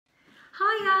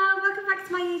Hiya, welcome back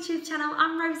to my YouTube channel.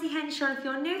 I'm Rosie Henshaw. If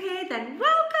you're new here, then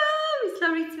welcome. It's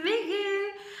lovely to meet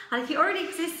you. And if you're already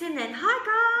existing, then hi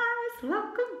guys,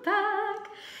 welcome back.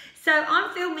 So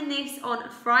I'm filming this on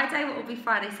Friday, what will be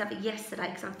Friday, so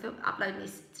yesterday, because I'm uploading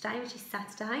this today, which is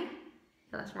Saturday.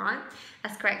 That's right,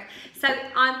 that's correct. So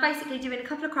I'm basically doing a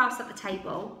couple of crafts at the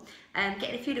table,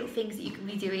 getting a few little things that you can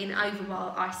be doing over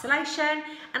while isolation.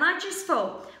 And I just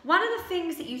thought, one of the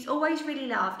things that you always really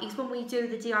love is when we do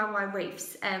the DIY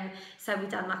wreaths. So we've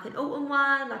done like an autumn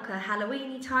one, like a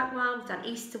Halloween-y type one, we've done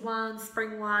Easter one,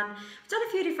 spring one, we've done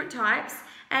a few different types.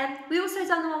 We also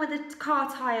done the one with the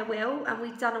car tyre wheel, and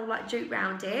we've done all like jute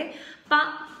round it. But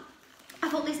I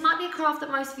thought this might be a craft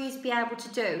that most of you would be able to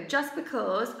do, just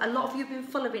because a lot of you have been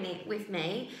following it with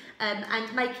me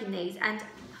and making these. And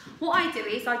what I do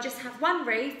is I just have one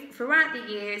wreath throughout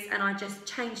the years, and I just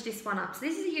change this one up. So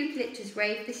this is a eucalyptus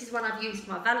wreath. This is one I've used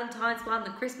for my Valentine's one,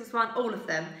 the Christmas one, all of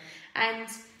them. And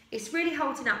it's really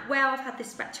holding up well. I've had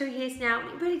this for about 2 years now, and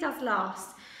it really does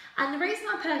last. And the reason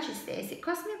I purchased this, it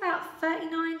cost me about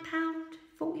 £39,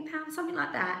 £40, something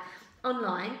like that,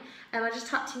 online. And I just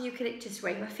typed in eucalyptus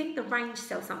wreath. I think the range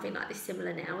sells something like this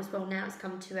similar now as well. Now it's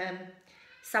come to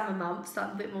summer months,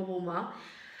 starting a bit more warmer.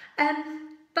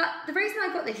 But the reason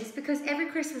I got this is because every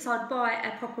Christmas I'd buy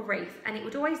a proper wreath, and it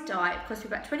would always die. It cost me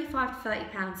about £25 to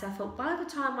 £30. So I thought, by the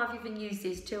time I've even used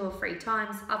this 2 or 3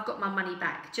 times, I've got my money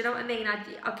back. Do you know what I mean?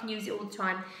 I can use it all the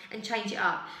time and change it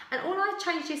up. And all I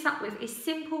changed this up with is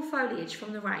simple foliage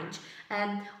from the range.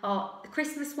 Or the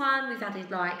Christmas one, we've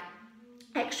added like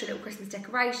extra little Christmas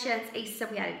decorations. Easter,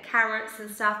 we added carrots and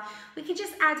stuff. We can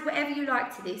just add whatever you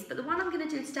like to this, but the one I'm going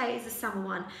to do today is a summer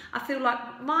one. I feel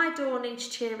like my door needs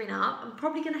cheering up. I'm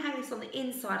probably going to hang this on the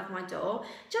inside of my door,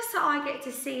 just so I get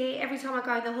to see it every time I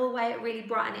go in the hallway. It really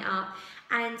brighten it up.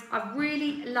 And I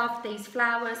really love these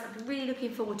flowers. I've been really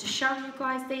looking forward to showing you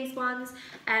guys these ones,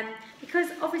 because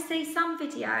obviously some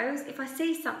videos, if I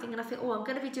see something and I think, oh, I'm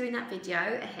going to be doing that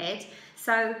video ahead,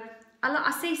 so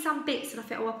I see some bits and I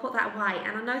think, oh, I'll put that away,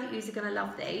 and I know that you are going to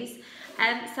love these.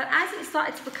 So as it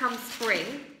started to become spring,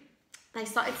 they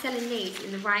started selling these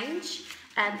in the range.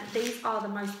 These are the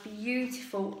most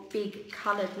beautiful, big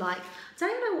coloured, like, I don't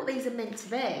even know what these are meant to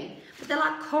be, but they're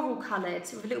like coral coloured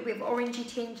with a little bit of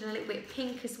orangey tinge and a little bit of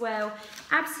pink as well.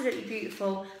 Absolutely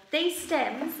beautiful. These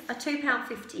stems are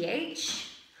 £2.50 each.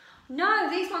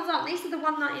 No, these ones aren't. These are the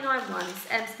 £1.99 ones.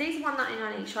 So these are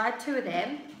 £1.99 each. I had 2 of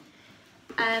them.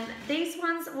 These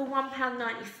ones were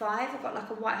 £1.95. I've got like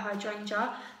a white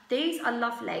hydrangea. These are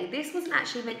lovely. This wasn't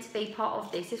actually meant to be part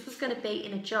of this. This was going to be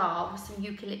in a jar with some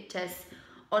eucalyptus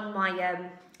on my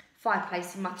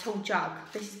fireplace in my tall jug.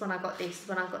 This is when I got this,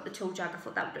 when I got the tall jug. I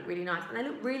thought that would look really nice. And they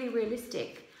look really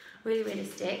realistic. Really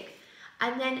realistic.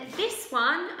 And then this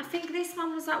one, I think this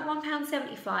one was like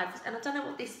 £1.75. And I don't know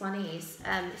what this one is.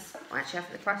 Actually, I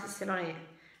think the price is still on it.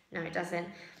 No, it doesn't.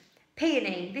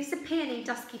 Peony. This is a peony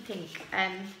dusky pink,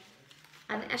 and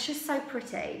it's just so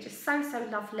pretty, just so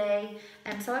lovely.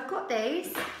 So I've got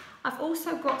these. I've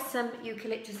also got some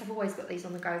eucalyptus. I've always got these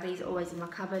on the go. These are always in my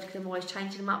cupboard because I'm always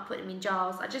changing them up, putting them in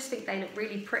jars. I just think they look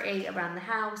really pretty around the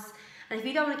house. And if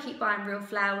you don't want to keep buying real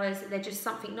flowers, they're just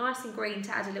something nice and green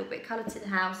to add a little bit of colour to the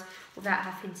house without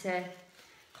having to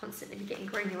constantly be getting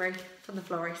greenery from the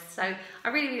florist. So I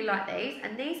really like these.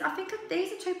 And these, I think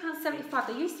these are £2.75.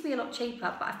 They used to be a lot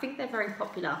cheaper, but I think they're very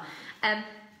popular.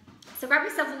 So grab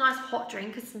yourself a nice hot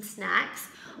drink and some snacks.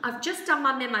 I've just done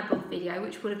my memo book video,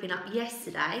 which would have been up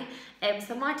yesterday.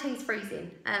 So my tea's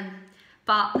freezing.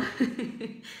 But do you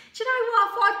know what?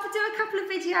 I thought I'd do a couple of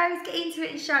videos, get into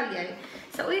it and show you.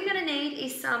 So all you're going to need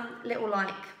is some little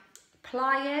like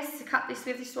pliers to cut this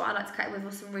with. This is what I like to cut it with,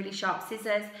 or some really sharp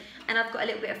scissors. And I've got a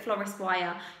little bit of florist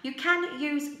wire. You can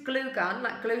use glue gun,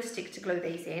 like glue stick, to glue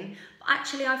these in. But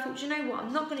actually I thought, you know what,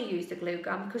 I'm not going to use the glue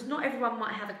gun because not everyone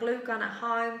might have a glue gun at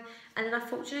home. And then I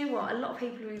thought, you know what, a lot of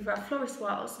people either have florist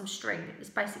wire or some string. It's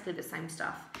basically the same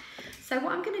stuff. So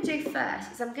what I'm going to do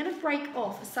first is I'm going to break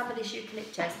off some of this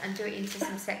eucalyptus and do it into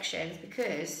some sections,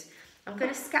 because I'm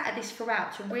going to scatter this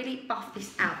throughout to really buff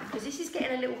this out, because this is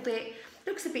getting a little bit,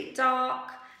 looks a bit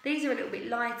dark. These are a little bit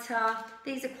lighter.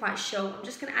 These are quite short. I'm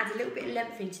just going to add a little bit of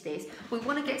length into this. We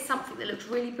want to get something that looks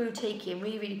really boutiquey and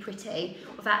really pretty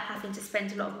without having to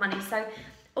spend a lot of money. So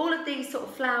all of these sort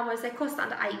of flowers, they cost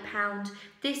under £8.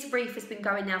 This wreath has been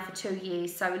going now for 2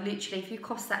 years. So literally, if you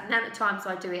cost that amount of times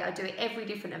I do it every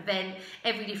different event,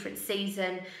 every different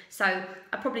season. So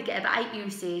I probably get about 8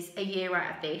 uses a year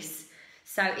out of this.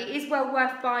 So it is well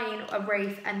worth buying a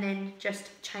wreath and then just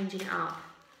changing it up.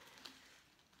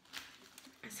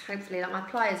 Hopefully, like, my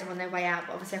pliers are on their way out,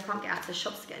 but obviously I can't get out to the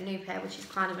shops to get a new pair, which is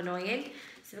kind of annoying.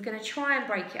 So we're going to try and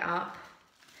break it up.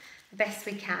 best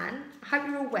we can. I hope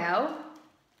you're all well.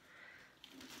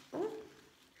 Ooh.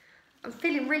 I'm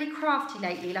feeling really crafty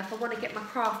lately, like I want to get my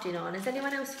crafting on. Is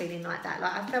anyone else feeling like that?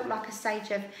 Like I felt like a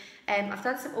stage of, I've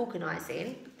done some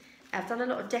organising, I've done a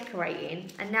lot of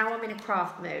decorating, and now I'm in a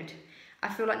craft mood. I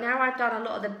feel like now I've done a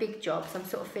lot of the big jobs, I'm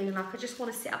sort of feeling like I just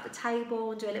want to sit at the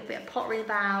table and do a little bit of pottery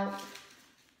about.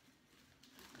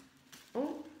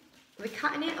 Oh, are we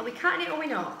cutting it? Are we cutting it or are we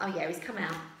not? Oh yeah, he's come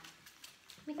out.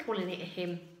 We're calling it a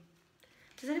him.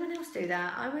 Does anyone else do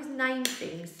that? I always name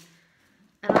things.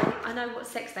 And I know what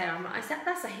sex they are. I'm like, I said,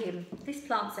 that's a him. This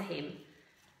plant's a him.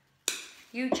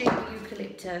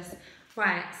 eucalyptus.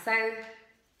 Right, so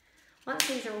once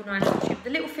these are all nice and trimmed, the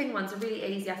little thin ones are really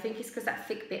easy. I think it's because that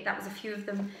thick bit, that was a few of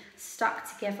them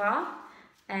stuck together.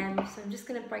 So I'm just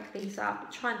going to break these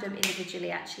up. Try and do them individually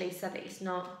actually, so that it's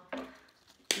not,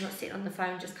 I'm not sitting on the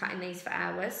phone just cutting these for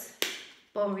hours.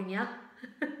 Boring ya.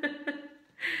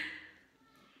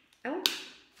 Oh,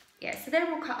 yeah, so they're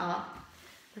all cut up.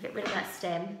 I'll get rid of that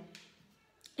stem.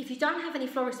 If you don't have any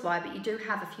florist wire, but you do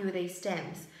have a few of these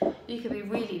stems, you can be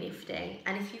really nifty.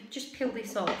 And if you just peel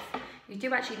this off, you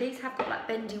do actually, these have got like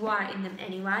bendy wire in them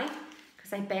anyway, because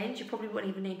they bend, you probably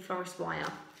wouldn't even need florist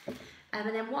wire.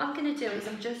 And then what I'm going to do is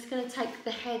I'm just going to take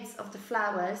the heads of the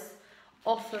flowers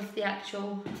off of the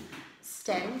actual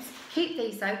stems. Keep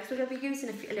these though, because we're going to be using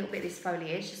a little bit of this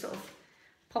foliage to sort of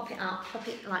pop it up,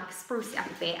 like spruce it up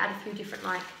a bit, add a few different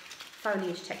like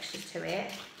foliage textures to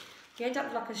it. You end up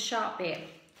with like a sharp bit.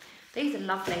 These are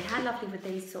lovely. How lovely would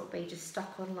these sort of be, just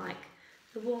stuck on like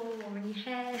the wall or in your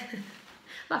hair?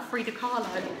 Like Frida Kahlo.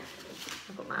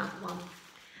 I've got my other one.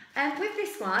 With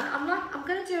this one, I'm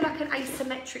going to do like an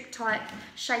asymmetric type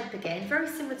shape again, very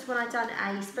similar to when I done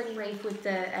a spring wreath with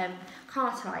the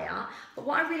car tyre. But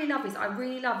what I really love is I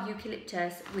really love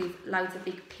eucalyptus with loads of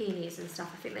big peonies and stuff.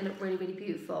 I think they look really, really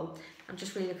beautiful. I'm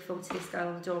just really looking forward to this going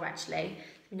on the door actually.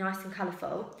 It'll be nice and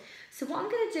colourful. So what I'm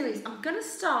going to do is I'm going to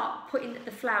start putting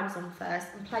the flowers on first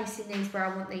and placing these where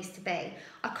I want these to be.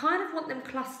 I kind of want them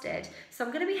clustered. So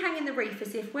I'm going to be hanging the wreath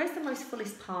as if, where's the most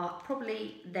fullest part?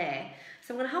 Probably there.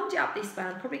 So I'm going to hold it up this way.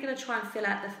 I'm probably going to try and fill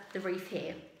out the wreath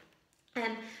here.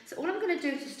 So all I'm going to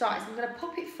do to start is I'm going to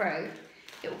pop it through.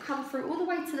 It will come through all the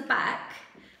way to the back.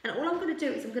 And all I'm going to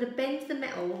do is I'm going to bend the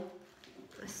metal.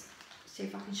 Let's see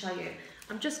if I can show you.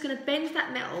 I'm just going to bend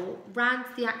that metal round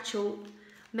the actual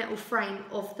metal frame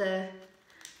of the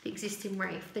existing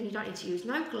wreath. Then you don't need to use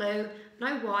no glue,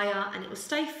 no wire, and it will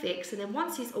stay fixed. And then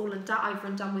once it's all over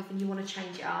and done with and you want to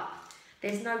change it up,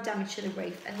 there's no damage to the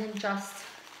wreath. And then just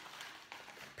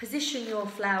position your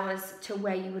flowers to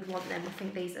where you would want them. I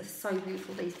think these are so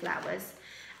beautiful, these flowers.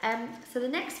 So the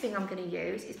next thing I'm going to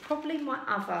use is probably my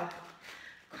other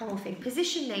coral thing.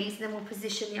 Position these and then we'll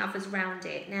position the others around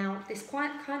it. Now, there's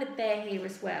quite kind of bare here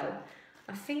as well.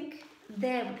 I think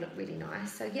there would look really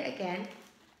nice. So yet again,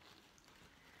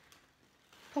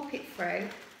 pop it through.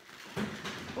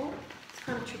 Oh, it's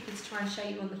kind of tricky to try and show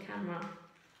you on the camera.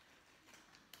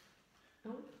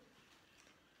 Oh.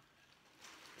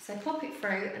 So pop it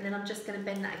through and then I'm just going to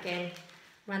bend that again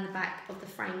around the back of the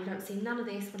frame. You don't see none of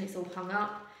this when it's all hung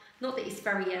up. Not that it's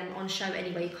very on show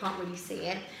anyway, you can't really see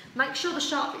it. Make sure the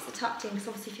sharp bits are tucked in, because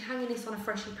obviously if you're hanging this on a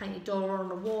freshly painted door or on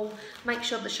a wall, make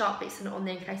sure the sharp bits are not on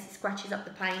there in case it scratches up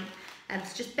the paint.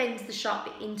 So just bend the sharp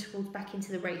bit in towards back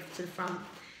into the wreath to the front.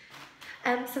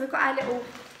 So we've got our little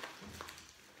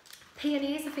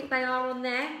peonies, I think they are on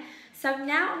there. So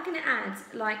now I'm going to add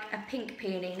like a pink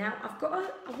peony. Now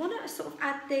I want to sort of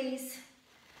add these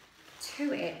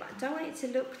to it, but I don't want it to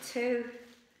look too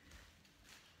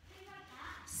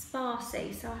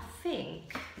sparsy. So I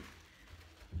think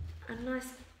a nice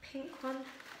pink one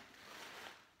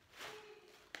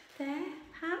there,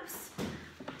 perhaps.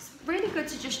 It's really good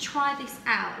to just try this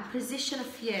out and position a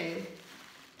few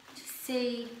to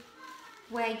see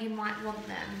where you might want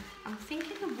them. I'm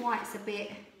thinking the white's a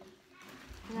bit,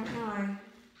 I don't know.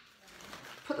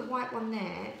 Put the white one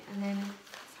there and then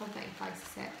let's hold that in place a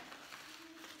sec.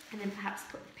 And then perhaps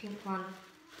put the pink one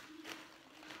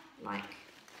like,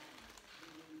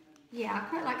 yeah, I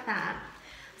quite like that.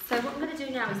 So what I'm going to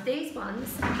do now is these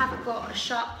ones haven't got a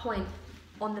sharp point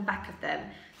on the back of them.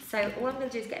 So all I'm going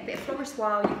to do is get a bit of florist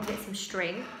wire, you can get some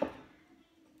string.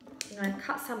 I'm going to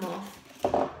cut some off.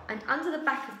 And under the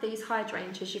back of these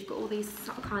hydrangeas, you've got all these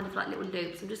kind of like little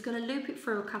loops. I'm just going to loop it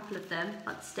through a couple of them,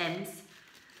 like the stems.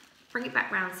 Bring it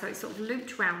back round so it's sort of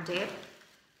looped round it.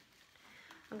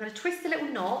 I'm going to twist a little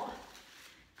knot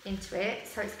into it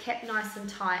so it's kept nice and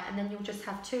tight, and then you'll just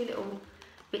have two little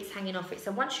bits hanging off it.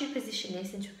 So once you position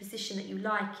this into a position that you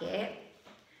like it,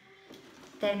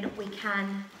 then we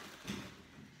can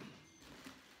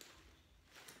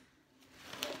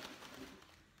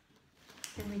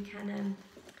then we can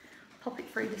pop it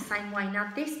through the same way.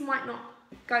 Now this might not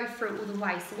go through all the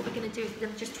way, so what we're going to do is we're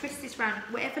going to just twist this round.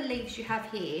 Whatever leaves you have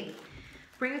here,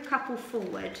 bring a couple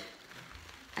forward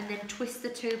and then twist the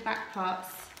two back parts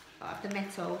of the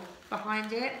metal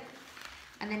behind it,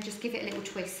 and then just give it a little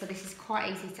twist. So this is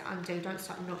quite easy to undo, don't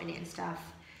start knotting it and stuff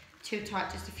too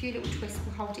tight. Just a few little twists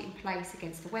will hold it in place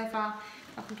against the weather.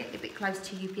 If I can get it a bit close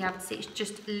to you, you'll be able to see it's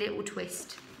just a little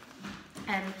twist.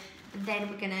 And then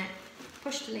we're going to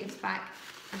push the leaves back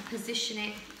and position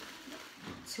it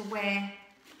to where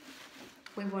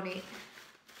we want it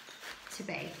to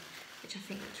be, which I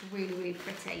think looks really, really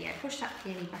pretty. Yeah, push that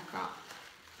peony back up.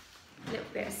 A little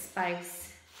bit of space.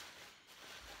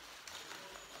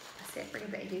 That's it, bring a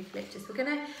bit of eucalyptus. We're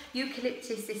gonna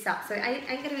eucalyptus this up, so it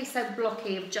ain't gonna be so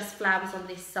blocky of just flowers on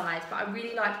this side, but I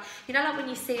really like, you know, like when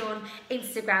you see on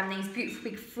Instagram these beautiful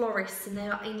big florists, and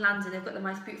they're in London, they've got the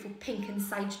most beautiful pink and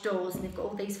sage doors, and they've got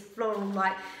all these floral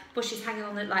like bushes hanging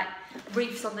on the like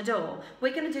wreaths on the door.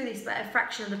 We're going to do this at a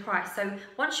fraction of the price. So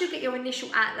once you get your initial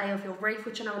outlay of your wreath,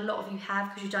 which I know a lot of you have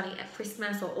because you've done it at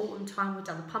Christmas or autumn time, we've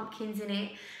done the pumpkins in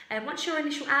it, and once your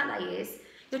initial outlay is,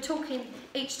 you're talking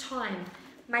each time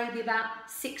maybe about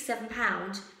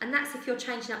 £6–7, and that's if you're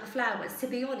changing up the flowers. To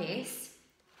be honest,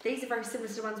 these are very similar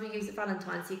to the ones we use at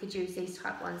Valentine's, so you could use these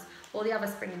type ones or the other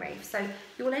spring wreath. So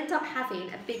you'll end up having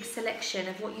a big selection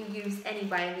of what you use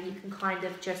anyway, and then you can kind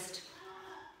of just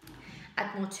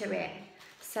add more to it.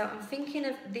 So I'm thinking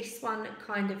of this one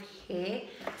kind of here.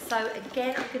 So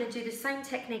again, I'm going to do the same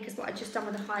technique as what I just done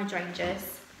with the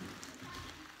hydrangeas.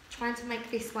 Trying to make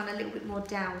this one a little bit more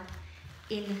down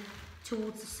in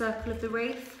towards the circle of the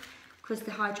wreath, because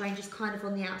the hydrangea's kind of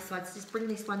on the outside. So just bring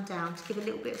this one down to give a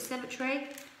little bit of symmetry.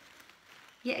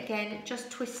 Yet again,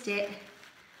 just twist it.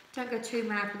 Don't go too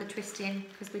mad with the twisting,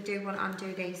 because we do want to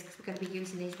undo these because we're going to be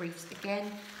using these wreaths again.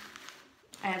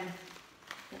 And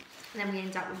then we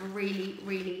end up with a really,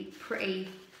 really pretty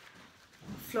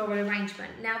floral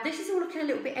arrangement. Now this is all looking a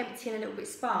little bit empty and a little bit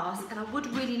sparse, and I would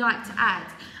really like to add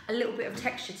a little bit of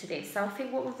texture to this. So I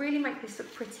think what will really make this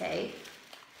look pretty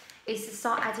is to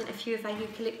start adding a few of our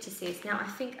eucalyptuses. Now I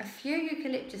think a few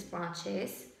eucalyptus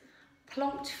branches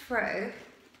plonked through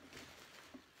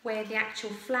where the actual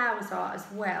flowers are as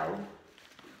well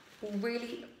will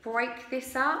really break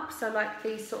this up. So like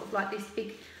these sort of like this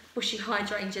big bushy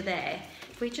hydrangea there,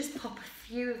 if we just pop a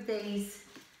few of these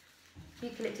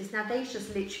eucalyptus, now these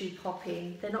just literally pop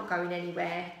in, they're not going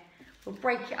anywhere. We'll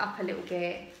break it up a little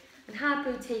bit, and how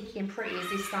boutique and pretty is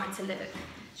this starting to look?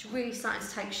 It's really starting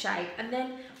to take shape. And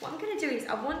then what I'm going to do is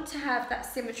I want to have that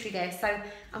symmetry there, so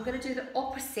I'm going to do the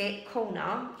opposite corner.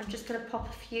 I'm just going to pop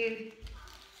a few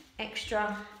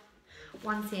extra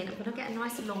ones in. I'm going to get a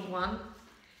nice long one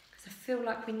because I feel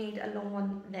like we need a long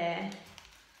one there.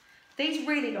 These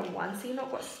really long ones, so you've not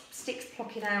got sticks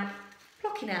plonking out.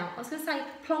 I was going to say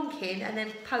plonking and then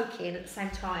poking at the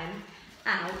same time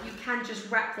out. You can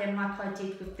just wrap them like I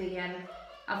did with the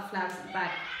other flowers at the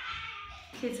back.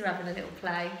 Kids are having a little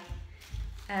play.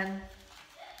 And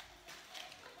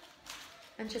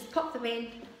just pop them in.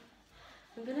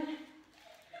 I'm going to,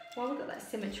 while we've got that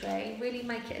symmetry, really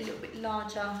make it a little bit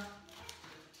larger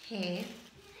here.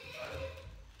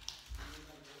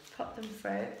 Pop them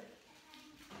through.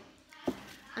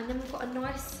 And then we've got a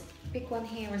nice big one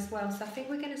here as well. So I think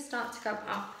we're going to start to go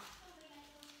up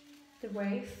the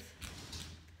wreath.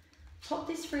 Pop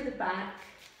this through the back.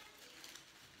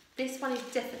 This one is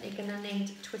definitely going to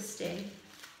need twisting,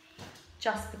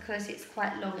 just because it's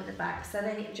quite long at the back. So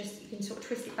then it just, you can sort of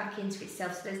twist it back into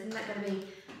itself. So there's not going to be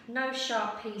no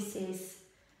sharp pieces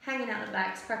hanging out the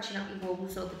back, scratching up your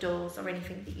walls or the doors or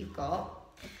anything that you've got.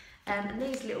 And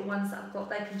these little ones that I've got,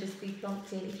 they can just be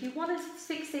plonked in. If you want to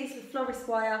fix these with florist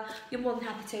wire, you're more than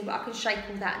happy to, but I can shake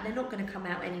all that and they're not going to come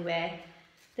out anywhere.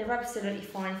 They're absolutely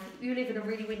fine. If you live in a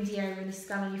really windy area and there's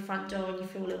scum on your front door and you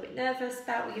feel a little bit nervous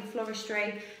about your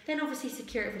floristry, then obviously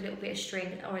secure it with a little bit of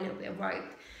string or a little bit of rope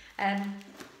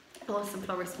or some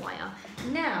florist wire.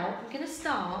 Now I'm going to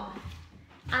start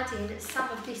adding some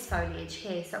of this foliage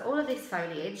here. So all of this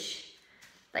foliage,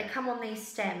 they come on these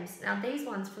stems. Now these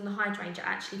ones from the hydrangea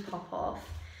actually pop off.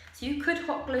 So you could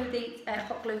hot glue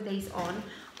these on.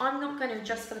 I'm not going to,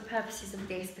 just for the purposes of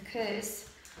this, because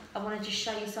I want to just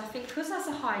show you. So I think because that's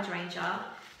a hydrangea,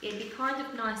 it'd be kind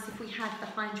of nice if we had the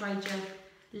hydrangea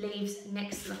leaves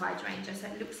next to the hydrangea, so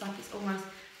it looks like it's almost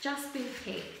just been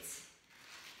picked,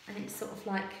 and it's sort of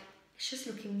like, it's just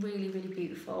looking really, really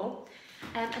beautiful.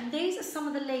 And these are some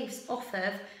of the leaves off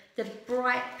of the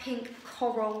bright pink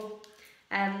coral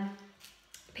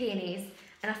peonies,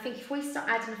 and I think if we start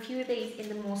adding a few of these in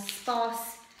the more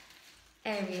sparse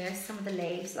areas, some of the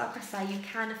leaves, like I say, you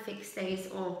can affix these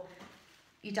or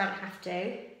you don't have to.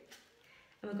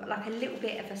 And we've got like a little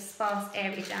bit of a sparse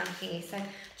area down here. So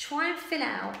try and fill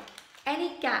out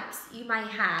any gaps you may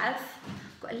have.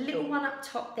 I've got a little one up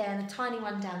top there and a tiny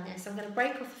one down there. So I'm going to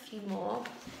break off a few more.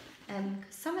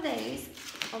 Some of these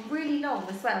are really long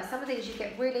as well. Some of these you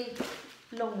get really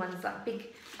long ones, like big.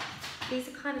 These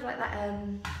are kind of like that. Do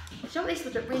you know what, this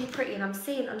would look really pretty, and I'm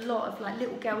seeing a lot of like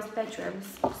little girls'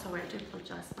 bedrooms. Oh, sorry, I do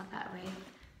apologise for my battery.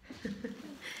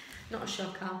 Not a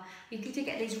shocker. You do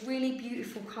get these really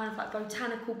beautiful kind of like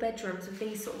botanical bedrooms with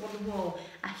these sort of on the wall.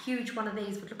 A huge one of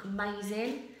these would look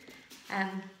amazing. I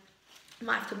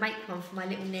might have to make one for my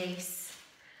little niece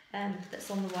that's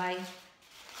on the way.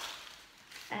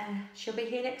 She'll be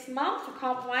here next month, I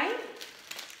can't wait.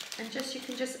 And just, you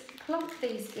can just plonk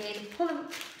these in, pull them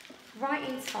right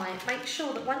in tight. Make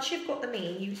sure that once you've got them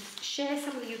in, you share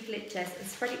some of the eucalyptus and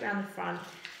spread it around the front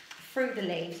through the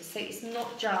leaves, so it's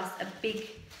not just a big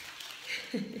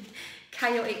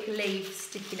chaotic leaf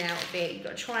sticking out of it. You've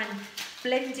got to try and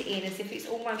blend it in as if it's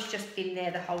almost just been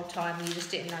there the whole time and you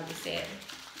just didn't notice it.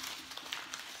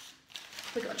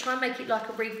 We've got to try and make it like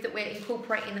a wreath that we're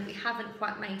incorporating that we haven't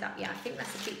quite made up yet. I think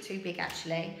that's a bit too big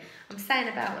actually. I'm saying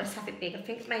about let's have it big. I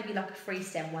think maybe like a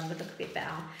 3-stem one would look a bit better.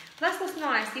 But that's what's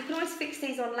nice. You can always fix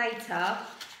these on later.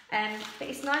 But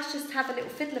it's nice just to have a little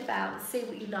fiddle about and see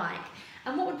what you like.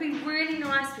 And what would be really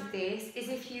nice with this is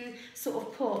if you sort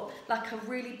of put like a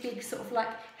really big sort of like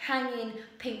hanging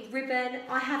pink ribbon.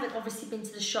 I haven't obviously been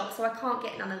to the shop, so I can't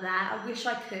get none of that. I wish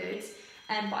I could,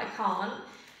 but I can't.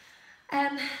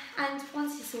 And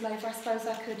once it's all over, I suppose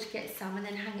I could get some and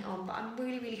then hang it on, but I'm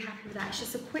really, really happy with that. It's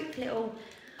just a quick little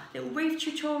wreath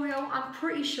tutorial. I'm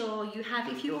pretty sure you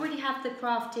have, if you already have the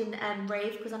crafting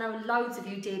wreath, because I know loads of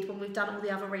you did when we've done all the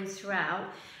other wreaths throughout,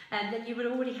 then you would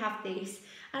already have this.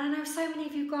 And I know so many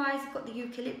of you guys have got the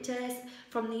eucalyptus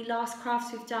from the last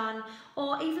crafts we've done,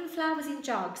 or even flowers in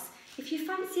jugs. If you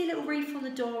fancy a little wreath on the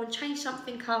door and change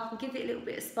something up and give it a little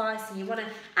bit of spice, and you want to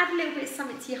add a little bit of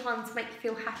something to your home to make you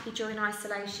feel happy during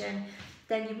isolation,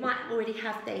 then you might already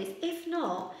have these. If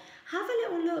not, have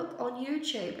a little look on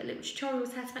YouTube at little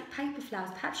tutorials how to make paper flowers.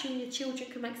 Perhaps you and your children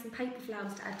can make some paper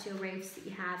flowers to add to your wreaths that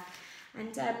you have.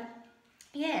 And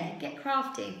yeah, get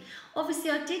crafting.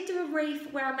 Obviously, I did do a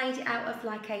wreath where I made it out of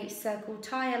like a circle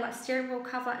tire, like steering wheel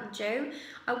cover and dew.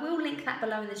 I will link that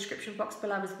below in the description box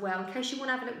below as well, in case you want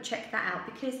to have a little check that out,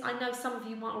 because I know some of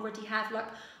you might already have like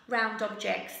round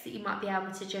objects that you might be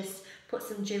able to just put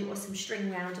some dew or some string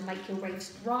round and make your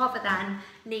wreaths, rather than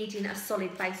needing a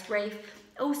solid based wreath.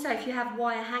 Also, if you have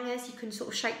wire hangers, you can sort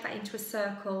of shape that into a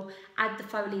circle, add the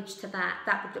foliage to that.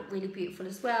 That would look really beautiful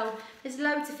as well. There's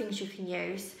loads of things you can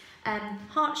use.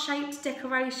 Heart-shaped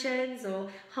decorations or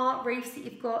heart wreaths that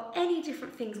you've got, any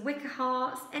different things, wicker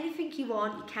hearts, anything you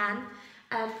want, you can.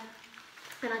 And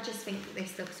I just think that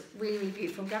this looks really, really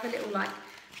beautiful. I'm going to have a little, like,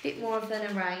 bit more of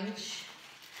an arrange.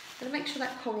 I'm going to make sure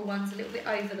that coral one's a little bit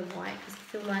over the white, because I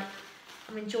feel like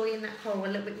I'm enjoying that coral a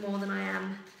little bit more than I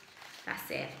am. That's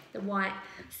it, the white.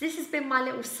 So this has been my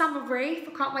little summer wreath.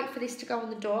 I can't wait for this to go on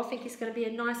the door. I think it's going to be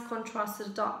a nice contrast to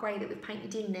the dark grey that we've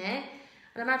painted in there.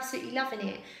 And I'm absolutely loving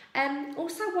it.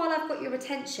 Also, while I've got your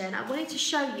attention, I wanted to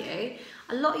show you,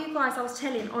 a lot of you guys I was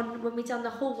telling on when we done the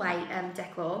hallway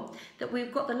decor, that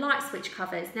we've got the light switch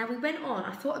covers. Now we went on,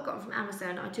 I thought I got them from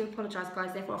Amazon. I do apologise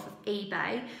guys, they're off of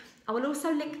eBay. I will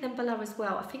also link them below as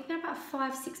well. I think they're about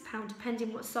 £5, £6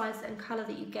 depending what size and colour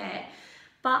that you get.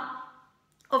 But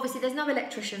obviously, there's no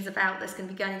electricians about that's going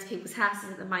to be going into people's houses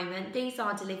at the moment. These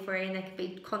are delivery, and they can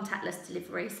be contactless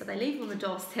delivery, so they leave them on the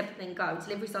doorstep and then go.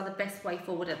 Deliveries are the best way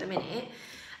forward at the minute.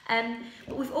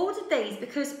 But we've ordered these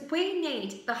because we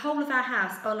need, the whole of our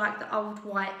house are like the old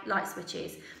white light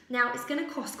switches. Now, it's going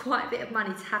to cost quite a bit of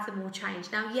money to have them all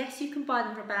changed. Now, yes, you can buy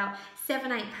them for about £7,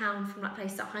 £8 from like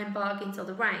places like Home Bargains or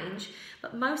The Range,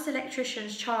 but most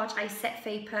electricians charge a set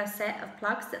fee per set of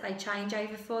plugs that they change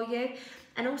over for you.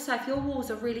 And also, if your walls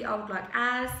are really old like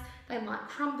ours, they might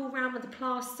crumble around with the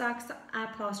plaster, because our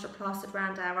plaster are plastered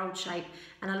around our old shape,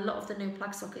 and a lot of the new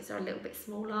plug sockets are a little bit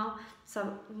smaller,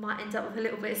 so we might end up with a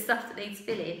little bit of stuff that needs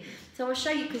filling. So I'll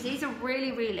show you, because these are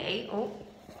really, really, oh,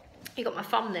 you got my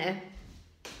thumb there.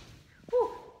 Woo.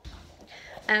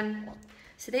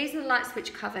 So these are the light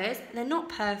switch covers. They're not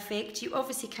perfect. You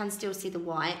obviously can still see the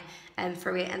white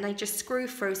through it, and they just screw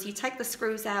through. So you take the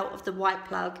screws out of the white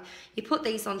plug, you put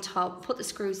these on top, put the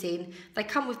screws in. They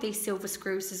come with these silver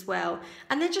screws as well,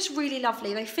 and they're just really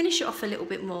lovely. They finish it off a little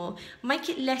bit more, make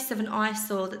it less of an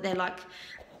eyesore that they're like,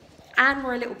 and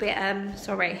we're a little bit,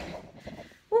 sorry,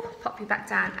 ooh, pop you back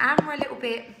down, and we're a little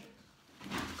bit,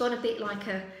 gone a bit like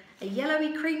a a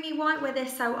yellowy creamy white where they're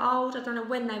so old. I don't know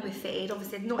when they were fitted,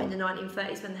 obviously not in the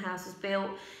 1930s when the house was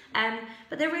built,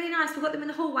 but they're really nice. We've got them in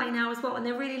the hallway now as well, and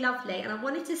they're really lovely, and I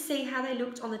wanted to see how they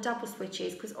looked on the double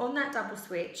switches, because on that double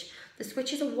switch the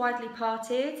switches are widely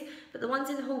parted, but the ones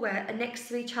in the hallway are next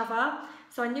to each other.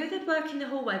 So I knew they'd work in the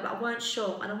hallway, but I weren't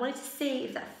sure, and I wanted to see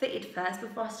if that fitted first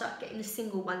before I start getting the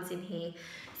single ones in here.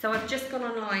 So I've just gone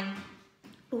online,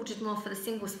 ordered more for the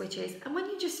single switches, and when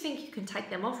you just think you can take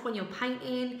them off when you're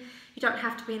painting, you don't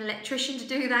have to be an electrician to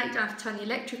do that. You don't have to turn the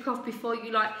electric off before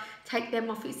you like take them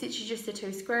off. It's literally just the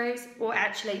 2 screws. Or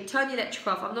actually, turn the electric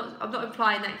off. I'm not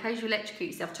implying that in case you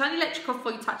electrocute yourself. Turn the electric off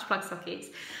before you touch plug sockets.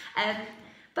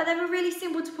 But they were really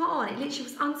simple to put on. It literally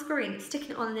was unscrewing,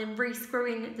 sticking it on, and then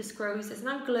re-screwing the screws. There's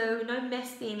no glue, no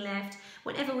mess being left.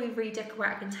 Whenever we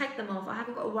redecorate, I can take them off. I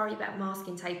haven't got to worry about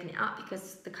masking taping it up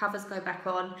because the covers go back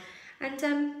on.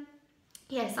 And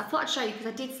yes, I thought I'd show you because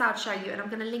I did say I'd show you, and I'm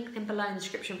going to link them below in the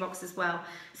description box as well.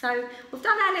 So we've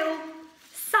done our little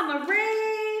summer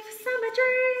wreath, summer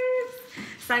dreams.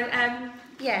 So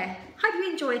yeah, hope you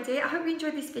enjoyed it. I hope you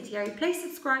enjoyed this video. Please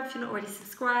subscribe if you're not already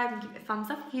subscribed, and give it a thumbs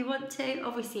up if you want to.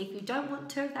 Obviously, if you don't want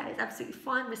to, that is absolutely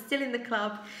fine. We're still in the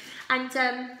club. And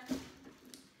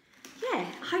yeah,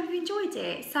 I hope you enjoyed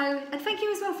it. So, and thank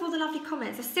you as well for all the lovely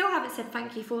comments. I still haven't said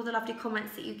thank you for all the lovely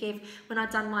comments that you give when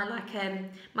I've done my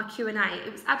my Q&A.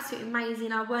 It was absolutely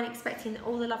amazing. I weren't expecting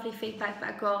all the lovely feedback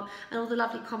that I got and all the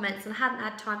lovely comments, and I hadn't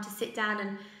had time to sit down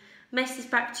and message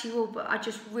back to you all, but I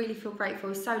just really feel grateful.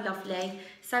 It's so lovely.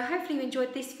 So hopefully you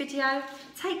enjoyed this video.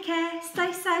 Take care,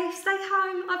 stay safe, stay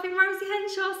home. I've been Rosie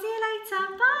Henshaw. See you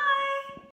later. Bye.